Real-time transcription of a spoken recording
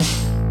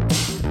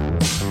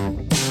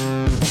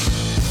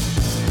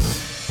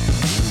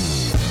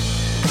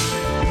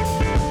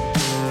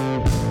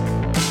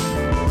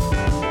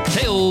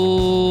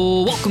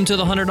to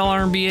the $100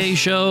 MBA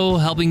show,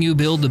 helping you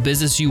build the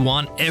business you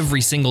want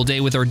every single day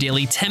with our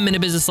daily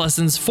 10-minute business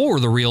lessons for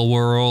the real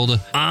world.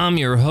 I'm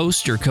your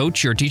host, your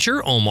coach, your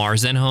teacher, Omar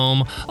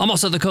Zenhom. I'm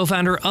also the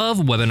co-founder of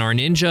Webinar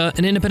Ninja,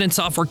 an independent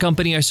software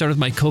company I started with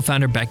my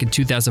co-founder back in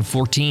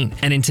 2014.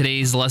 And in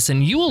today's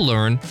lesson, you will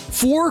learn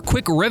 4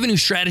 quick revenue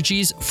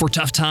strategies for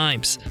tough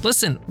times.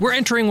 Listen, we're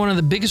entering one of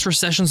the biggest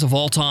recessions of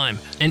all time,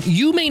 and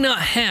you may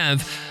not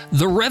have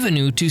the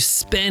revenue to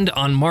spend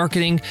on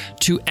marketing,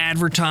 to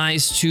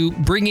advertise, to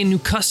bring in new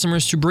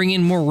customers, to bring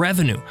in more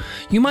revenue.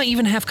 You might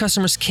even have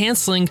customers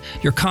canceling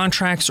your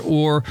contracts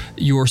or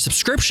your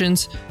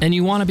subscriptions, and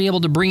you want to be able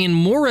to bring in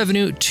more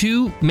revenue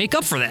to make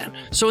up for that.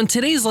 So in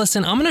today's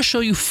lesson, I'm going to show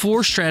you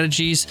 4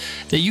 strategies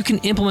that you can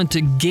implement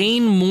to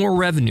gain more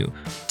revenue,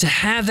 to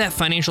have that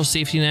financial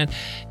safety net,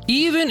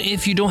 even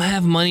if you don't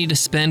have money to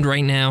spend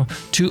right now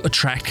to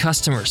attract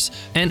customers.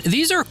 And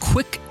these are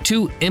quick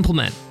to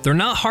implement. They're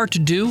not hard to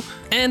do,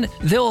 and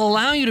they'll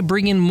allow you to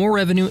bring in more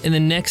revenue in the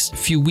next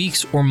few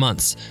weeks or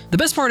months. The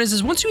best part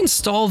is once you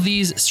install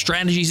these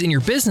strategies in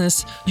your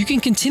business, you can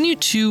continue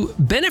to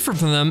benefit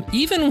from them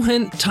even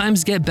when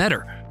times get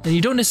better. And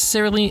you don't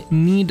necessarily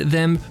need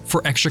them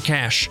for extra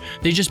cash.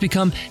 They just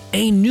become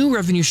a new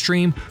revenue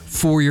stream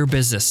for your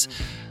business.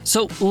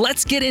 So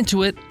let's get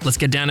into it. Let's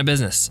get down to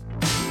business.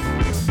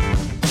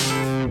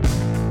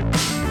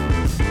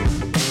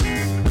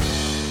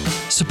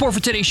 Support for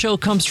today's show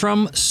comes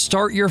from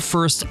Start Your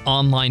First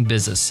Online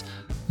Business,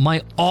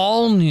 my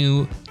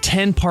all-new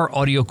 10-part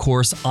audio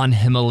course on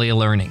Himalaya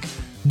Learning.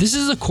 This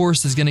is a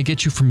course that's going to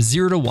get you from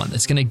 0 to 1.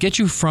 It's going to get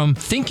you from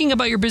thinking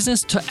about your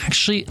business to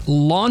actually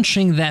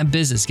launching that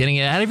business, getting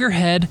it out of your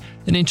head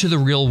and into the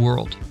real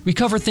world. We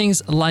cover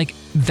things like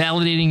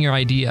validating your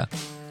idea,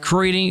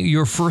 creating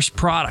your first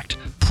product,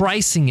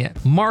 pricing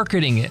it,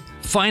 marketing it,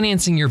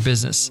 financing your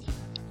business,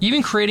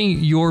 even creating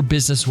your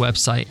business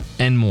website,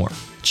 and more.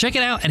 Check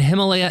it out at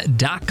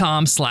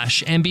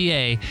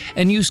Himalaya.com/MBA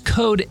and use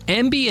code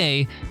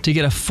MBA to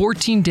get a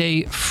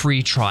 14-day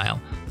free trial.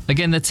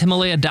 Again, that's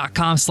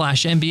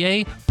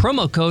Himalaya.com/MBA,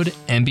 promo code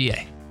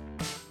MBA.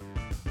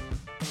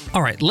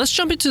 All right, let's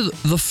jump into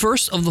the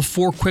first of the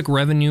 4 quick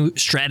revenue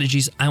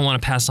strategies I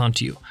want to pass on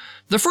to you.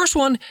 The first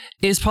one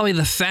is probably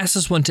the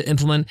fastest one to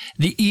implement,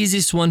 the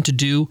easiest one to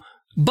do,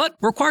 but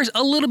requires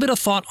a little bit of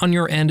thought on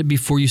your end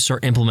before you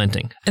start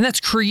implementing. And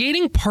that's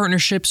creating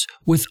partnerships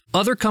with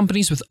other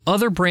companies, with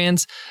other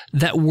brands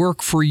that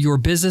work for your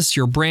business,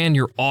 your brand,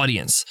 your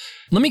audience.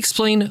 Let me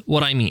explain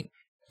what I mean.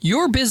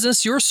 Your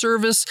business, your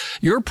service,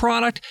 your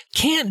product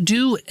can't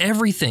do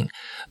everything,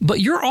 but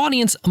your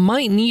audience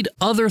might need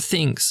other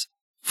things.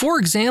 For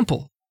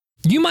example,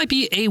 you might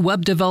be a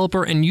web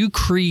developer and you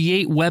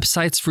create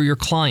websites for your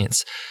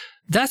clients.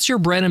 That's your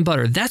bread and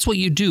butter. That's what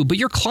you do. But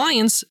your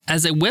clients,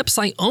 as a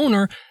website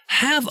owner,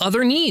 have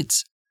other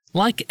needs,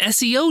 like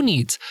SEO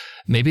needs.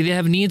 Maybe they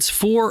have needs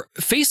for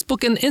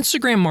Facebook and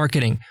Instagram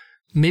marketing.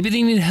 Maybe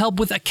they need help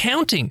with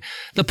accounting.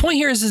 The point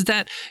here is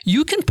that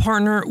you can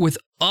partner with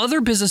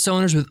other business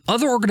owners, with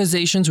other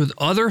organizations, with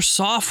other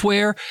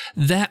software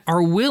that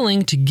are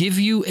willing to give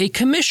you a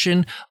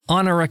commission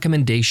on a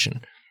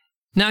recommendation.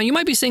 Now, you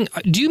might be saying,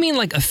 do you mean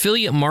like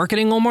affiliate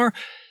marketing, Omar?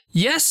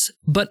 Yes,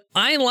 but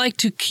I like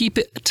to keep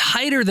it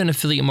tighter than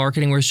affiliate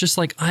marketing, where it's just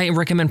like I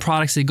recommend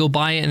products, they go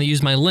buy it and they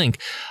use my link.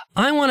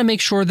 I want to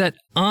make sure that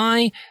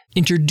I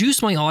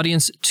introduce my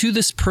audience to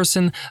this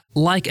person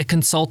like a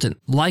consultant,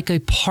 like a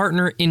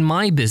partner in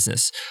my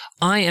business.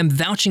 I am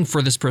vouching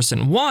for this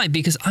person. Why?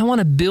 Because I want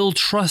to build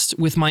trust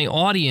with my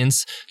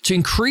audience to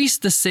increase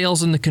the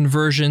sales and the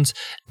conversions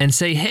and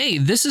say, hey,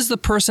 this is the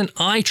person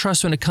I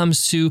trust when it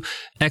comes to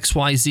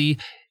XYZ.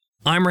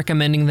 I'm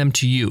recommending them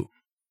to you.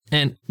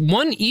 And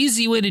one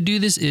easy way to do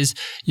this is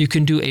you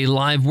can do a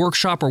live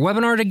workshop or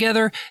webinar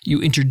together.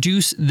 You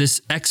introduce this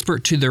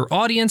expert to their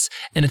audience,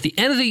 and at the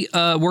end of the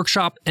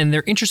workshop, and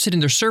they're interested in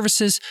their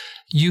services,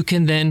 you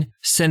can then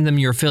send them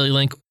your affiliate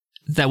link.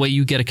 That way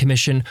you get a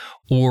commission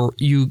or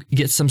you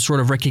get some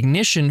sort of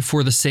recognition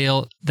for the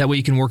sale. That way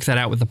you can work that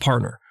out with the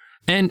partner.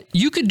 And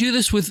you could do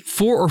this with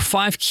 4 or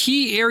 5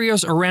 key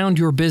areas around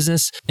your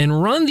business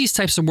and run these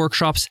types of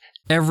workshops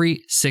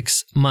every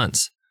 6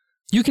 months.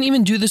 You can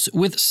even do this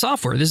with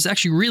software. This is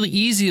actually really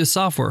easy with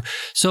software.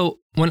 So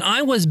when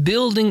I was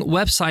building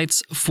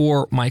websites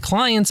for my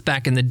clients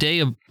back in the day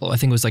of, I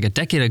think it was like a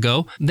decade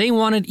ago, they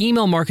wanted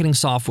email marketing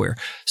software.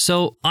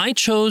 So I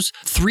chose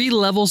 3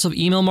 levels of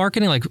email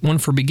marketing, like one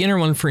for beginner,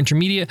 one for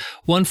intermediate,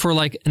 one for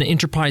like an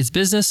enterprise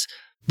business.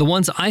 The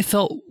ones I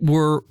felt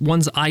were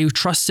ones I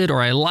trusted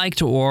or I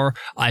liked or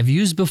I've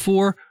used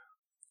before.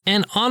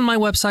 And on my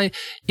website,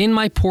 in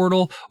my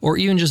portal, or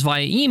even just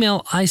via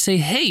email, I say,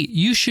 hey,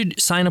 you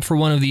should sign up for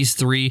one of these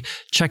 3.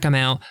 Check them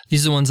out.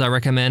 These are the ones I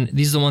recommend.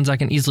 These are the ones I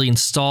can easily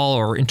install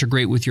or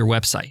integrate with your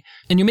website.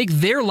 And you make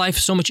their life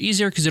so much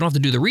easier because you don't have to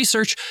do the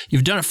research.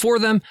 You've done it for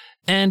them,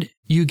 and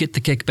you get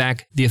the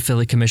kickback, the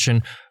affiliate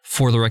commission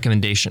for the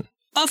recommendation.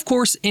 Of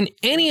course, in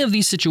any of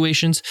these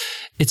situations,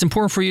 it's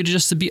important for you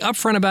to be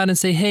upfront about it and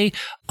say, hey,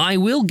 I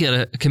will get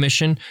a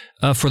commission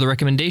for the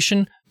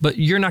recommendation, but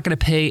you're not going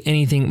to pay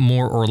anything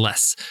more or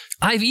less.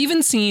 I've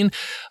even seen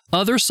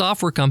other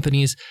software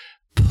companies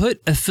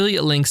put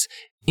affiliate links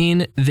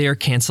in their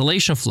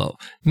cancellation flow,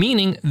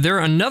 meaning they're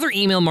another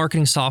email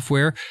marketing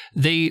software.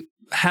 They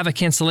have a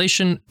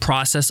cancellation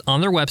process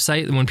on their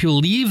website. And when people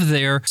leave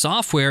their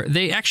software,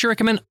 they actually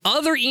recommend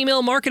other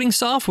email marketing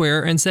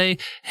software and say,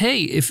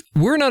 hey, if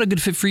we're not a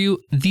good fit for you,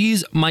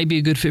 these might be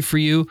a good fit for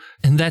you.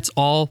 And that's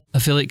all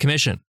affiliate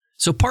commission.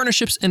 So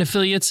partnerships and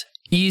affiliates,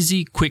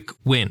 easy, quick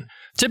win.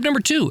 Tip number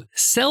 2,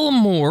 sell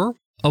more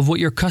of what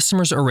your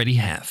customers already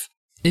have.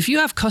 If you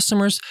have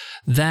customers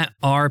that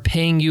are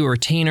paying you a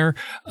retainer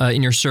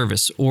in your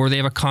service, or they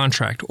have a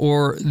contract,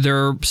 or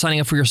they're signing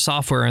up for your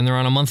software and they're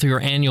on a monthly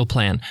or annual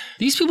plan,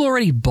 these people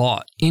already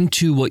bought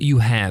into what you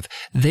have.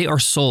 They are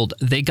sold.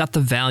 They got the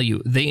value.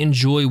 They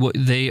enjoy what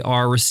they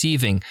are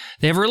receiving.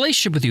 They have a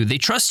relationship with you. They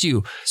trust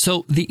you.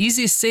 So the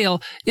easiest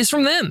sale is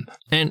from them.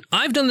 And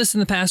I've done this in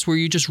the past where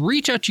you just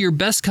reach out to your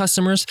best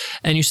customers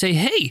and you say,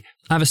 hey,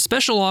 I have a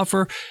special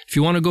offer. If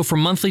you want to go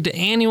from monthly to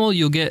annual,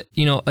 you'll get,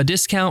 a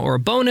discount or a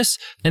bonus,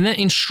 and that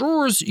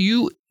ensures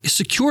you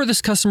secure this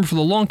customer for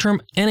the long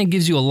term, and it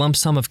gives you a lump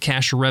sum of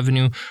cash or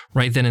revenue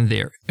right then and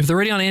there. If they're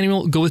already on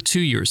annual, go with 2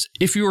 years.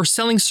 If you are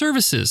selling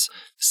services,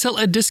 sell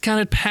a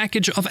discounted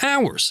package of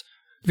hours.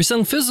 If you're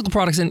selling physical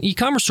products in an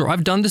e-commerce store,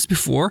 I've done this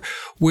before,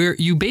 where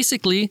you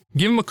basically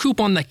give them a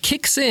coupon that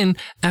kicks in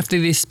after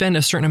they spend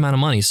a certain amount of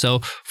money. So,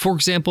 for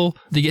example,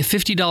 they get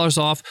 $50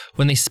 off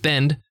when they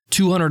spend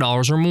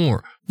 $200 or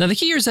more. Now, the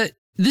key here is that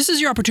this is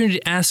your opportunity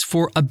to ask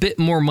for a bit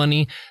more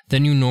money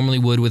than you normally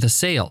would with a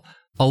sale,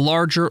 a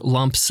larger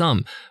lump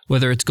sum,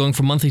 whether it's going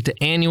from monthly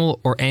to annual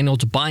or annual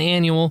to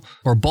biannual,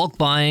 or bulk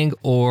buying,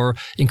 or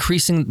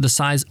increasing the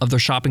size of their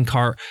shopping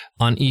cart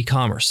on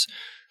e-commerce.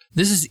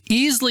 This is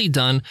easily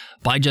done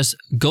by just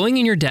going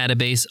in your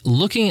database,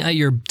 looking at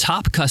your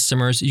top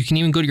customers. You can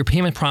even go to your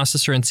payment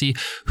processor and see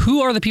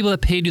who are the people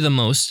that paid you the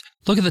most.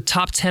 Look at the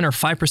top 10 or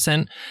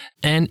 5%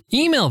 and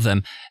email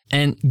them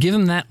and give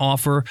them that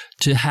offer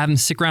to have them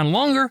stick around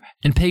longer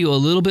and pay you a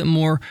little bit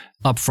more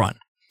upfront.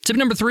 Tip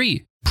number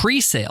 3,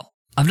 pre-sale.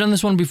 I've done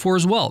this one before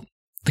as well.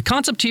 The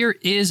concept here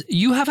is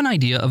you have an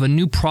idea of a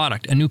new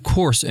product, a new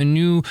course, a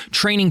new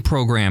training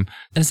program,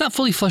 and it's not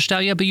fully fleshed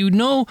out yet, but you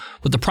know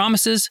what the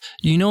promise is.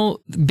 You know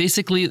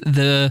basically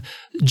the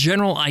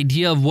general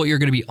idea of what you're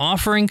going to be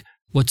offering,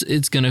 what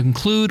it's going to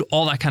include,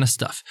 all that kind of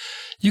stuff.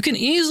 You can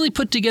easily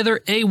put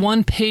together a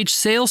one-page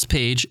sales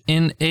page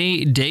in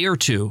a day or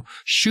two,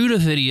 shoot a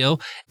video,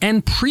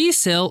 and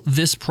pre-sale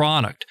this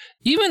product,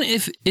 even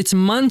if it's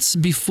months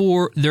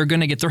before they're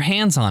going to get their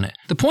hands on it.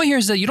 The point here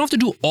is that you don't have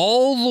to do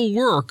all the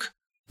work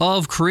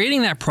of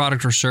creating that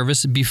product or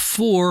service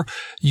before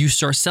you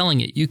start selling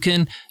it. You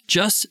can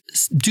just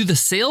do the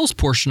sales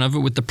portion of it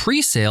with the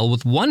pre-sale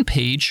with one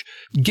page,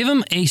 give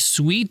them a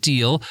sweet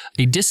deal,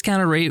 a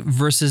discounted rate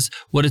versus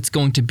what it's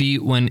going to be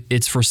when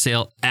it's for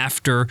sale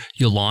after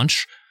you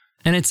launch.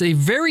 And it's a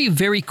very,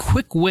 very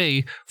quick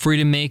way for you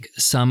to make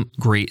some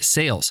great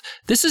sales.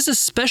 This is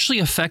especially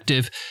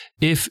effective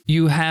if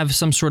you have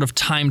some sort of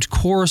timed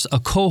course, a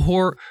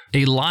cohort,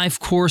 a live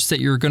course that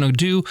you're going to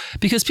do,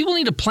 because people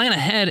need to plan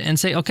ahead and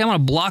say, okay, I'm going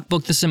to block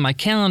book this in my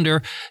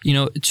calendar,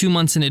 2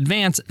 months in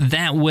advance.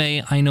 That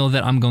way I know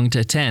that I'm going to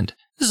attend.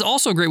 This is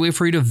also a great way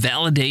for you to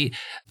validate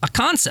a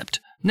concept.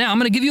 Now, I'm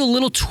going to give you a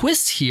little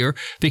twist here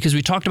because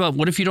we talked about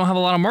what if you don't have a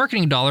lot of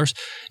marketing dollars.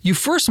 You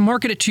first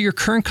market it to your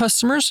current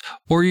customers,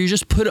 or you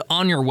just put it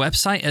on your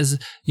website as,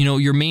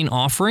 your main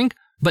offering.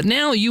 But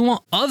now you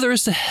want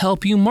others to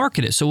help you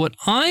market it. So what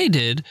I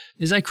did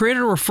is I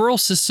created a referral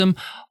system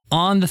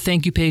on the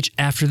thank you page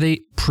after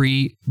they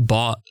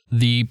pre-bought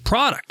the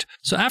product.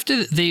 So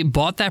after they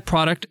bought that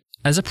product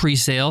as a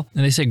pre-sale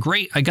and they say,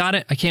 great, I got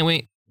it. I can't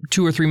wait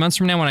 2 or 3 months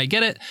from now when I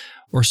get it,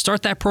 or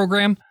start that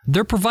program,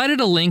 they're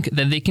provided a link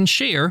that they can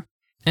share,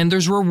 and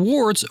there's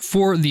rewards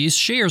for these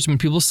shares when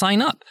people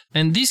sign up.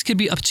 And these could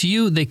be up to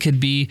you. They could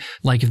be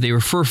like if they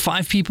refer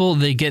 5 people,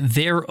 they get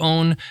their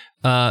own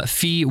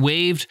fee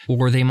waived,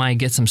 or they might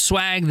get some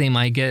swag, they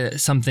might get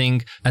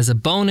something as a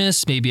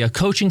bonus, maybe a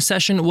coaching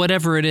session,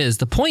 whatever it is.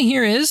 The point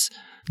here is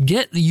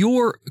get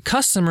your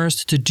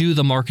customers to do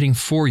the marketing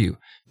for you.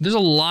 There's a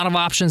lot of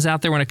options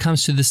out there when it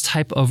comes to this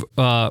type of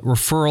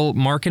referral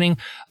marketing.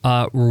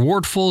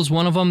 Rewardful is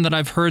one of them that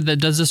I've heard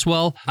that does this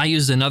well. I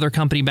used another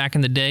company back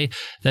in the day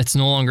that's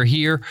no longer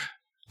here,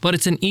 but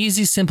it's an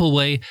easy, simple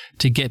way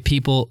to get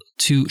people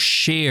to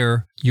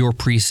share your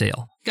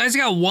pre-sale. Guys, I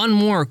got one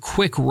more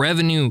quick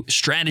revenue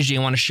strategy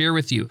I want to share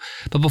with you.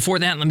 But before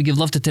that, let me give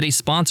love to today's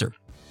sponsor.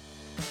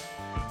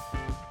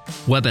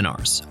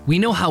 Webinars. We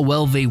know how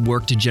well they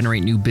work to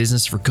generate new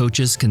business for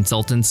coaches,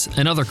 consultants,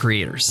 and other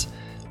creators.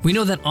 We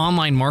know that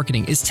online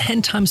marketing is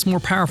 10 times more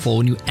powerful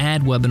when you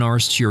add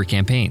webinars to your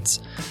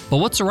campaigns. But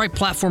what's the right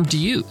platform to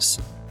use?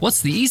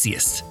 What's the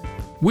easiest?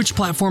 Which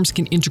platforms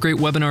can integrate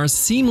webinars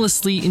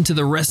seamlessly into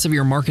the rest of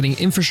your marketing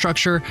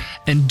infrastructure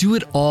and do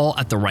it all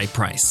at the right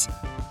price?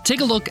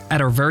 Take a look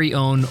at our very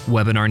own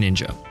Webinar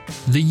Ninja,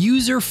 the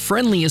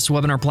user-friendliest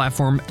webinar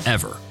platform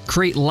ever.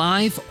 Create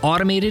live,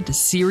 automated,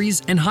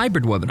 series, and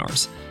hybrid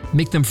webinars.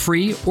 Make them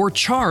free or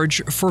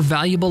charge for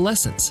valuable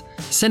lessons.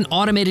 Send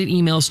automated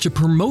emails to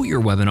promote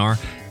your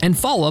webinar and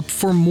follow up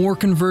for more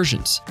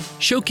conversions.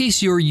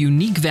 Showcase your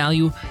unique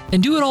value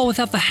and do it all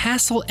without the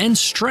hassle and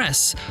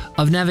stress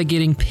of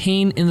navigating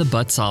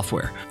pain-in-the-butt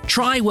software.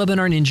 Try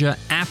Webinar Ninja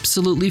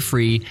absolutely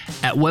free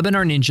at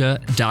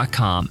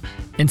webinarninja.com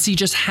and see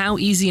just how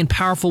easy and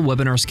powerful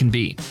webinars can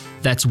be.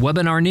 That's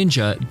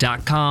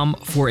webinarninja.com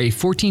for a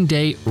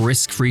 14-day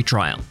risk-free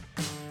trial.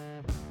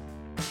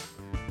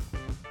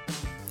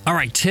 All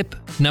right, tip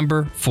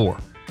number 4.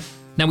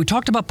 Now, we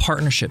talked about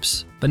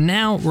partnerships, but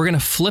now we're going to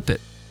flip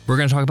it. We're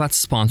going to talk about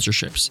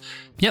sponsorships.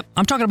 Yep,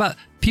 I'm talking about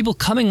people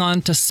coming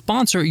on to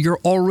sponsor your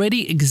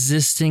already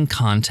existing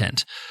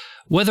content.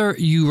 Whether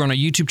you run a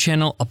YouTube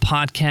channel, a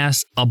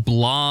podcast, a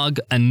blog,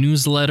 a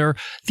newsletter,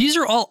 these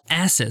are all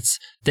assets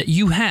that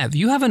you have.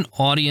 You have an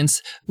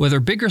audience, whether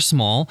big or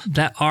small,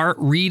 that are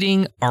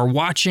reading, are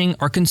watching,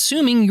 are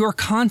consuming your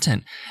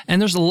content. And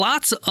there's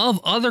lots of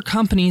other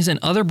companies and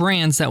other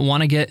brands that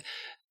want to get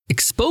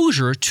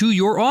exposure to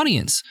your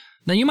audience.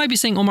 Now, you might be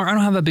saying, Omar, I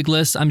don't have a big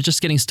list. I'm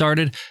just getting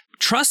started.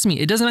 Trust me,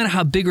 it doesn't matter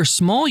how big or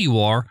small you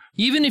are.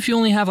 Even if you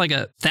only have like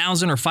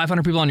 1,000 or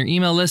 500 people on your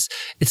email list,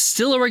 it's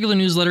still a regular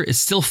newsletter. It's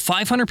still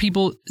 500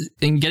 people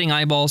in getting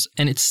eyeballs,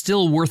 and it's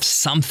still worth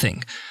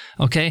something,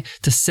 okay,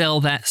 to sell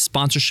that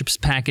sponsorships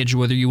package,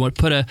 whether you want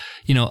to put a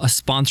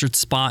sponsored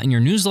spot in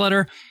your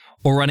newsletter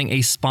or running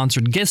a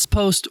sponsored guest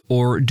post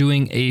or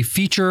doing a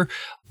feature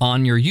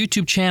on your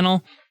YouTube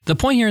channel. The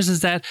point here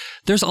is that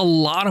there's a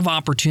lot of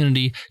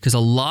opportunity because a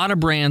lot of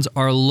brands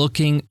are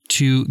looking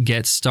to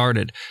get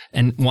started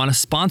and want to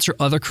sponsor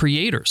other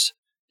creators.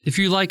 If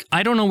you're like,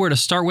 I don't know where to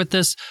start with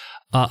this,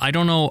 I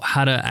don't know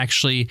how to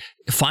actually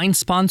find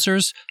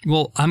sponsors,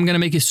 well, I'm going to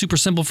make it super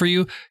simple for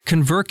you.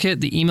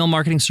 ConvertKit, the email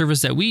marketing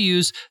service that we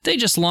use, they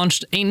just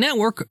launched a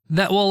network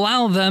that will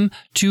allow them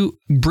to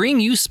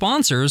bring you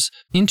sponsors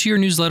into your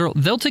newsletter.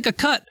 They'll take a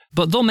cut,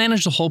 but they'll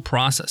manage the whole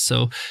process.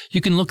 So you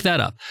can look that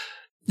up.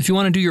 If you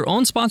want to do your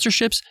own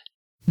sponsorships,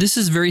 this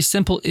is very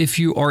simple. If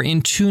you are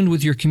in tune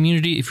with your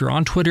community, if you're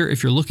on Twitter,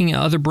 if you're looking at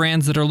other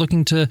brands that are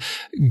looking to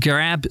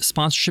grab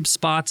sponsorship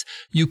spots,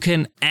 you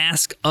can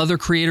ask other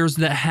creators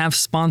that have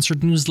sponsored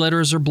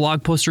newsletters or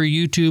blog posts or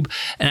YouTube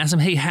and ask them,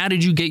 hey, how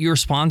did you get your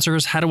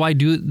sponsors? How do I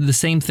do the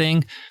same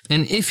thing?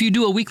 And if you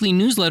do a weekly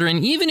newsletter,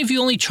 and even if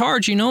you only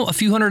charge, a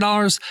few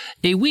 $100s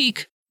a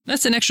week,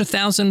 that's an extra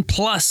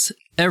 $1,000+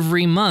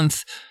 every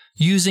month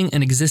using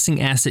an existing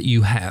asset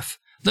you have.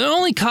 The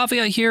only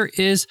caveat here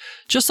is,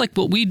 just like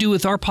what we do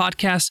with our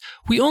podcast,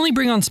 we only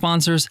bring on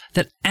sponsors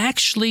that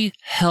actually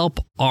help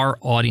our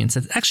audience,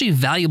 that's actually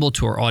valuable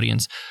to our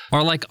audience,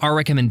 or like our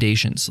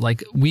recommendations,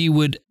 like we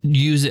would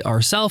use it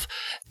ourselves,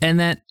 and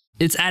that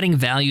it's adding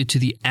value to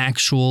the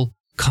actual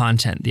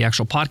content, the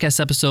actual podcast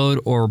episode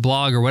or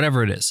blog or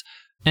whatever it is.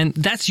 And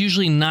that's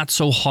usually not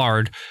so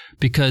hard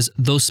because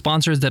those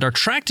sponsors that are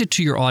attracted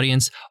to your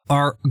audience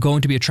are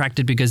going to be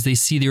attracted because they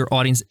see your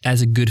audience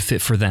as a good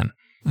fit for them.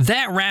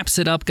 That wraps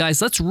it up,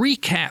 guys. Let's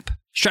recap.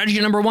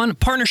 Strategy number 1,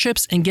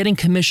 partnerships and getting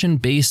commission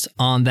based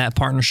on that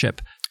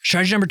partnership.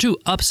 Strategy number 2,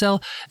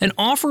 upsell and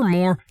offer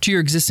more to your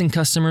existing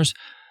customers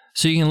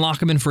so you can lock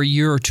them in for a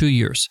year or 2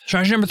 years.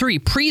 Strategy number 3,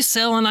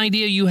 pre-sell an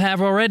idea you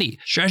have already.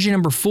 Strategy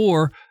number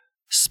 4,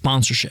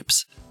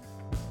 sponsorships.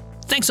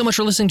 Thanks so much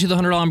for listening to the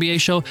 $100 MBA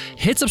Show.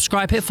 Hit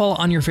subscribe, hit follow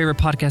on your favorite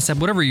podcast app,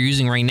 whatever you're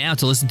using right now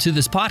to listen to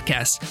this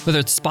podcast, whether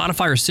it's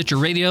Spotify or Stitcher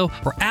Radio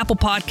or Apple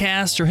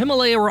Podcasts or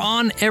Himalaya. We're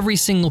on every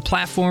single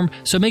platform,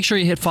 so make sure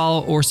you hit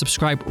follow or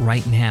subscribe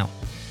right now.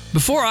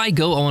 Before I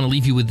go, I want to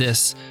leave you with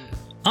this.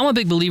 I'm a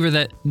big believer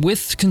that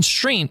with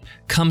constraint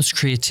comes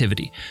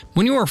creativity.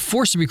 When you are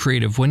forced to be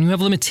creative, when you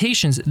have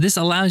limitations, this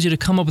allows you to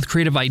come up with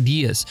creative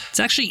ideas. It's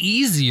actually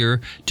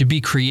easier to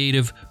be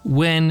creative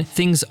when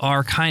things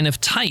are kind of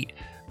tight,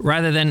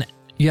 rather than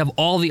you have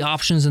all the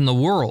options in the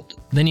world.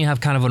 Then you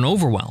have kind of an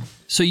overwhelm.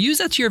 So use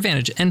that to your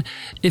advantage. And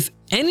if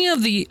any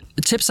of the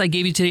tips I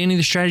gave you today, any of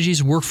the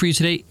strategies work for you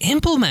today,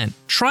 implement,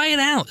 try it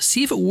out,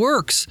 see if it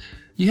works.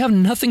 You have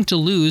nothing to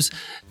lose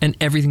and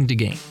everything to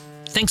gain.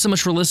 Thanks so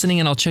much for listening,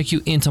 and I'll check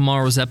you in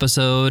tomorrow's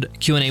episode,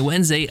 Q&A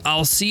Wednesday.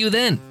 I'll see you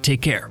then.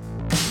 Take care.